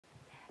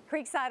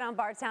Creekside on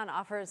Bardstown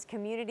offers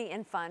community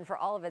and fun for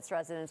all of its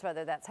residents,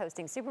 whether that's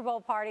hosting Super Bowl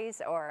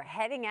parties or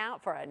heading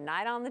out for a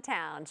night on the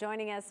town.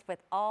 Joining us with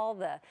all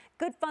the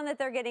good fun that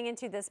they're getting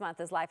into this month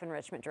is Life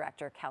Enrichment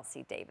Director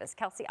Kelsey Davis.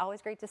 Kelsey,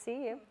 always great to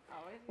see you.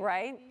 Always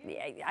right? To see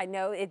you. Yeah, I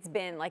know it's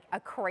been like a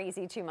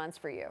crazy 2 months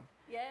for you.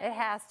 Yes. It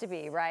has to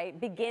be, right?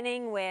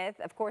 Beginning with,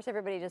 of course,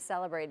 everybody just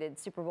celebrated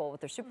Super Bowl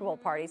with their Super Bowl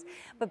parties,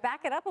 but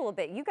back it up a little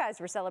bit. You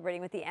guys were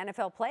celebrating with the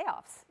NFL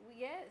playoffs.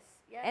 Yes,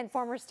 yes. And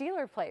former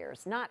Steeler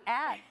players, not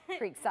at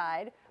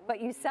Creekside, but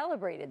you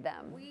celebrated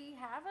them. We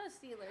have a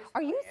Steelers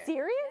Are you player.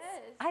 serious?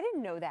 Yes. I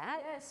didn't know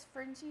that. Yes,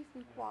 Frenchie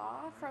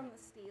Fuqua from the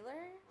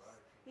Steelers.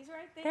 He's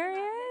right there. There in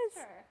he that is,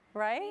 picture.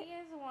 right? He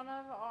is one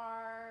of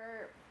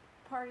our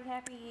party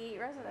happy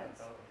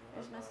residents.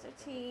 There's Mr.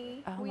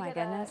 T. Oh we my did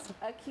goodness.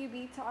 a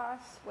QB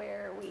toss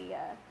where we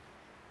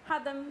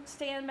had them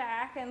stand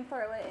back and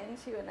throw it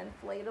into an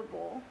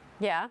inflatable.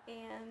 Yeah.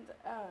 And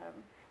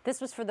This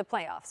was for the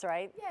playoffs,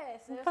 right?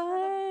 yes, it was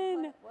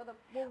Fun.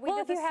 well,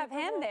 If you have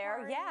him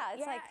there, yeah,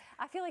 it's like,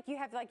 I feel like you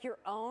have like your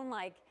own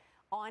like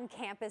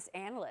on-campus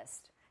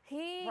analyst.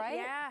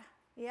 Right?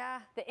 Yeah.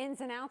 The ins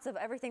and outs of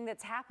everything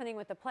that's happening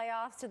with the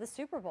playoffs to the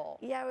Super Bowl.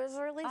 Yeah, it was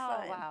really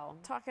fun. Wow.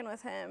 Talking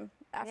with him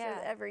after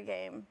every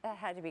game. That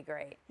had to be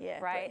great. Yeah.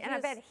 Right? And I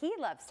bet he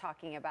loves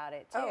talking about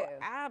it too. Oh,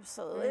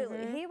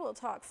 absolutely. He will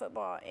talk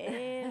football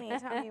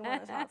anytime you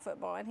want to talk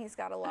football. And he's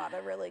got a lot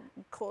of really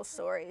cool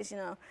stories, you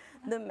know,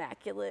 the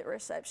Immaculate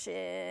Reception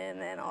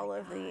and all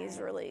of these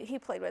really. He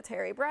played with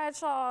Terry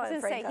Bradshaw and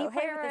Franco he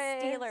played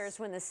Harris. with the Steelers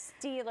when the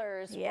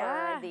Steelers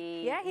were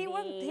the Yeah, he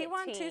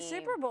won team. 2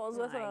 Super Bowls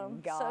with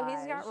them. So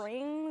he's got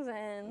rings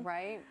and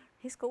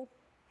he's cool.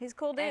 He's a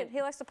cool dude. And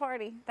he likes to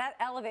party. That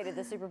elevated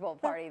the Super Bowl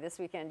party this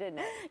weekend, didn't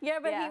it? Yeah,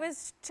 but he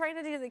was trying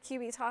to do the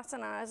QB toss,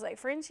 and I was like,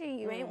 Frenchie,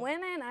 you ain't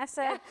winning. I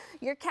said,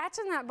 you're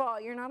catching that ball.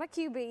 You're not a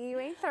QB. You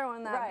ain't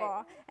throwing that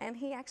ball. And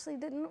he actually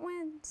didn't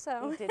win.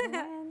 So he didn't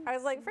win. I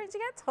was like, Frenchie,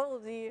 I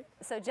told you.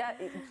 So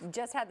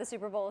just had the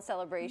Super Bowl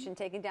celebration,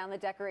 taking down the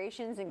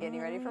decorations and getting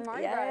ready for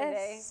Mardi Gras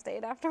today.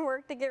 Stayed after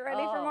work to get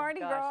ready for Mardi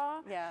Gras.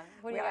 Yeah.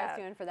 What are you guys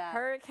doing for that?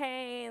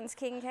 Hurricanes,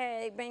 king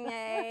cake,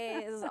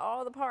 beignets,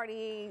 all the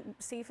party,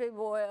 seafood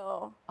boil.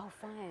 Oh,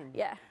 fun.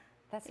 Yeah.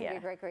 That's going to be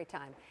a great, great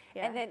time.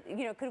 Yeah. And then,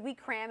 you know, could we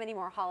cram any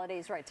more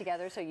holidays right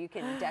together so you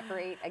can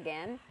decorate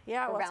again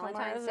for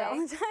Valentine's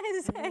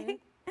Day?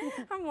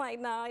 I'm like,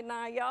 nah,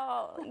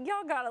 y'all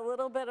got a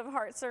little bit of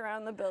hearts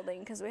around the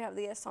building because we have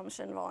the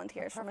Assumption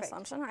volunteers from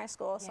Assumption High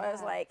School. So I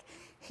was like,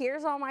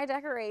 here's all my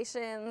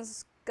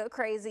decorations. Go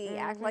crazy,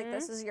 act like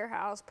this is your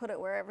house, put it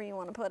wherever you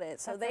want to put it.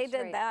 So they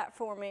did that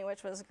for me,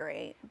 which was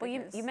great. Well,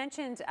 you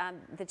mentioned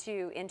the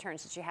 2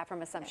 interns that you have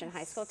from Assumption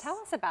High School. Tell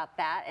us about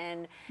that.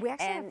 And we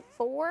actually have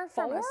 4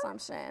 from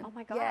Assumption. Oh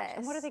my gosh. Yes.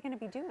 And what are they going to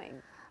be doing?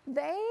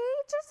 They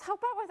just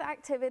help out with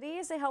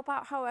activities. They help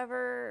out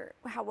however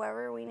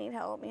we need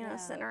help, you know,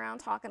 sitting around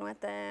talking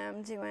with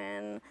them,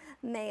 doing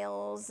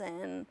nails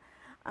and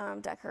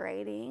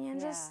decorating and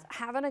just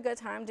having a good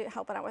time,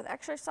 helping out with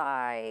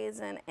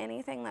exercise and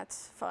anything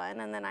that's fun.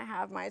 And then I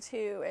have my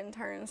 2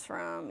 interns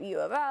from U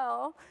of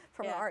L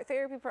from the art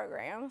therapy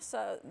program.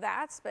 So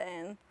that's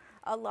been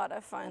a lot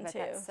of fun too.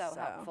 That's so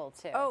helpful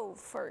too. Oh,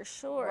 for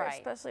sure,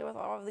 especially with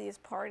all of these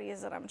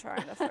parties that I'm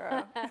trying to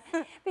throw.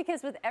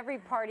 Because with every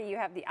party you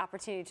have the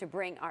opportunity to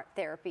bring art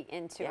therapy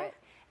into it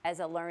as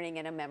a learning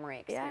and a memory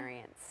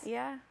experience.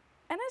 Yeah.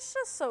 And it's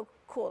just so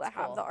cool to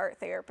have the art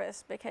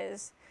therapist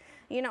because,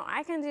 you know,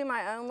 I can do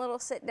my own little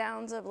sit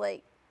downs of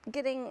like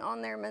getting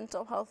on their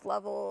mental health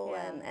level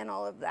and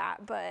all of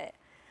that. But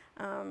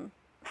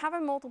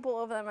having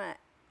multiple of them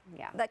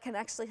that can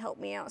actually help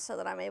me out so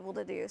that I'm able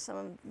to do some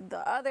of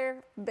the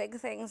other big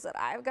things that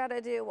I've got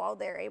to do while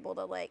they're able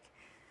to like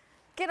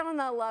get on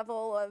the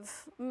level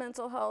of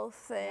mental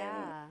health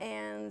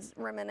and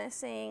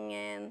reminiscing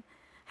and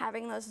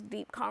having those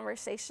deep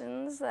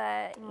conversations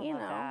that, you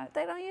know,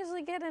 they don't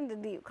usually get into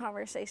deep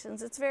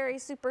conversations. It's very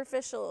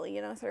superficial,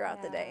 you know,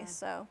 throughout the day.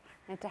 So,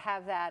 and to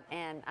have that,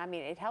 and I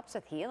mean, it helps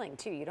with healing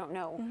too. You don't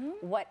know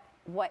what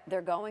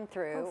they're going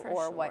through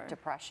or what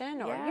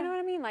depression or, you know what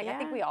I mean? Like, I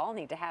think we all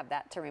need to have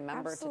that to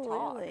remember to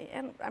talk.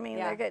 And I mean,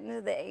 they're getting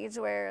to the age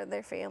where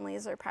their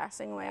families are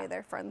passing away,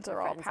 their friends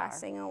are all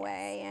passing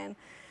away. And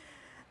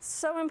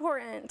so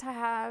important to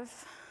have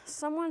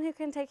someone who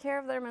can take care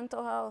of their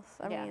mental health.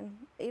 I mean,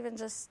 even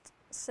just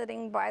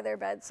sitting by their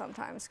bed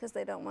sometimes because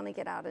they don't want to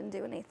get out and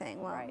do anything.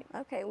 Well,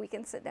 okay, we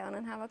can sit down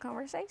and have a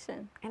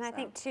conversation. And I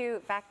think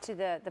too, back to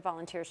the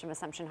volunteers from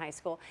Assumption High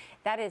School,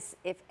 that is,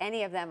 if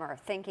any of them are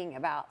thinking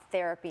about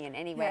therapy in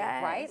any way,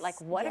 right? Like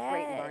what a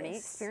great learning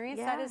experience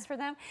that is for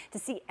them to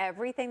see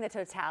everything, the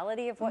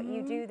totality of what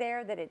you do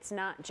there, that it's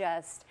not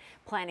just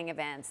planning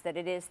events, that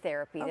it is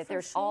therapy, that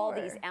there's all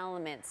these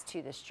elements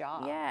to this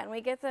job. Yeah, and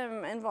we get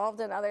them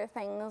involved in other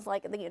things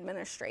like the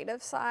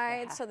administrative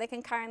side so they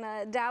can kind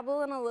of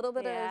dabble in a little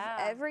bit of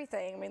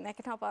everything. I mean, they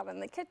can help out in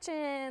the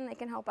kitchen, they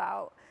can help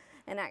out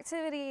in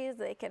activities,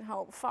 they can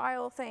help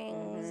file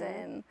things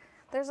and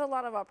there's a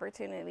lot of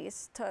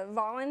opportunities to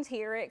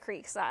volunteer at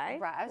Creekside.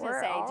 Right, I was going to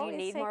say, do you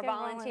need more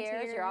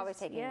volunteers? You're always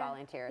taking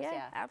volunteers,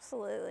 yeah.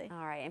 Absolutely.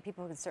 All right, and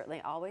people can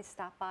certainly always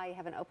stop by. You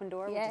have an open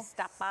door. Yes. We just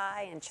stop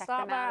by and check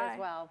them out as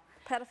well.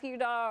 Pet a few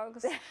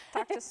dogs,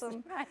 talk to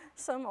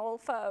some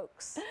old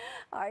folks.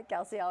 All right,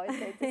 Kelsey, always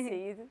great to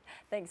see you.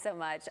 Thanks so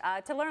much.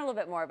 To learn a little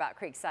bit more about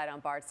Creekside on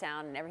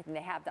Bardstown and everything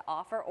they have to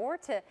offer, or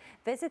to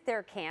visit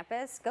their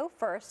campus, go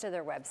first to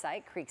their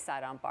website,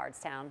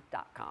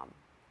 creeksideonbardstown.com.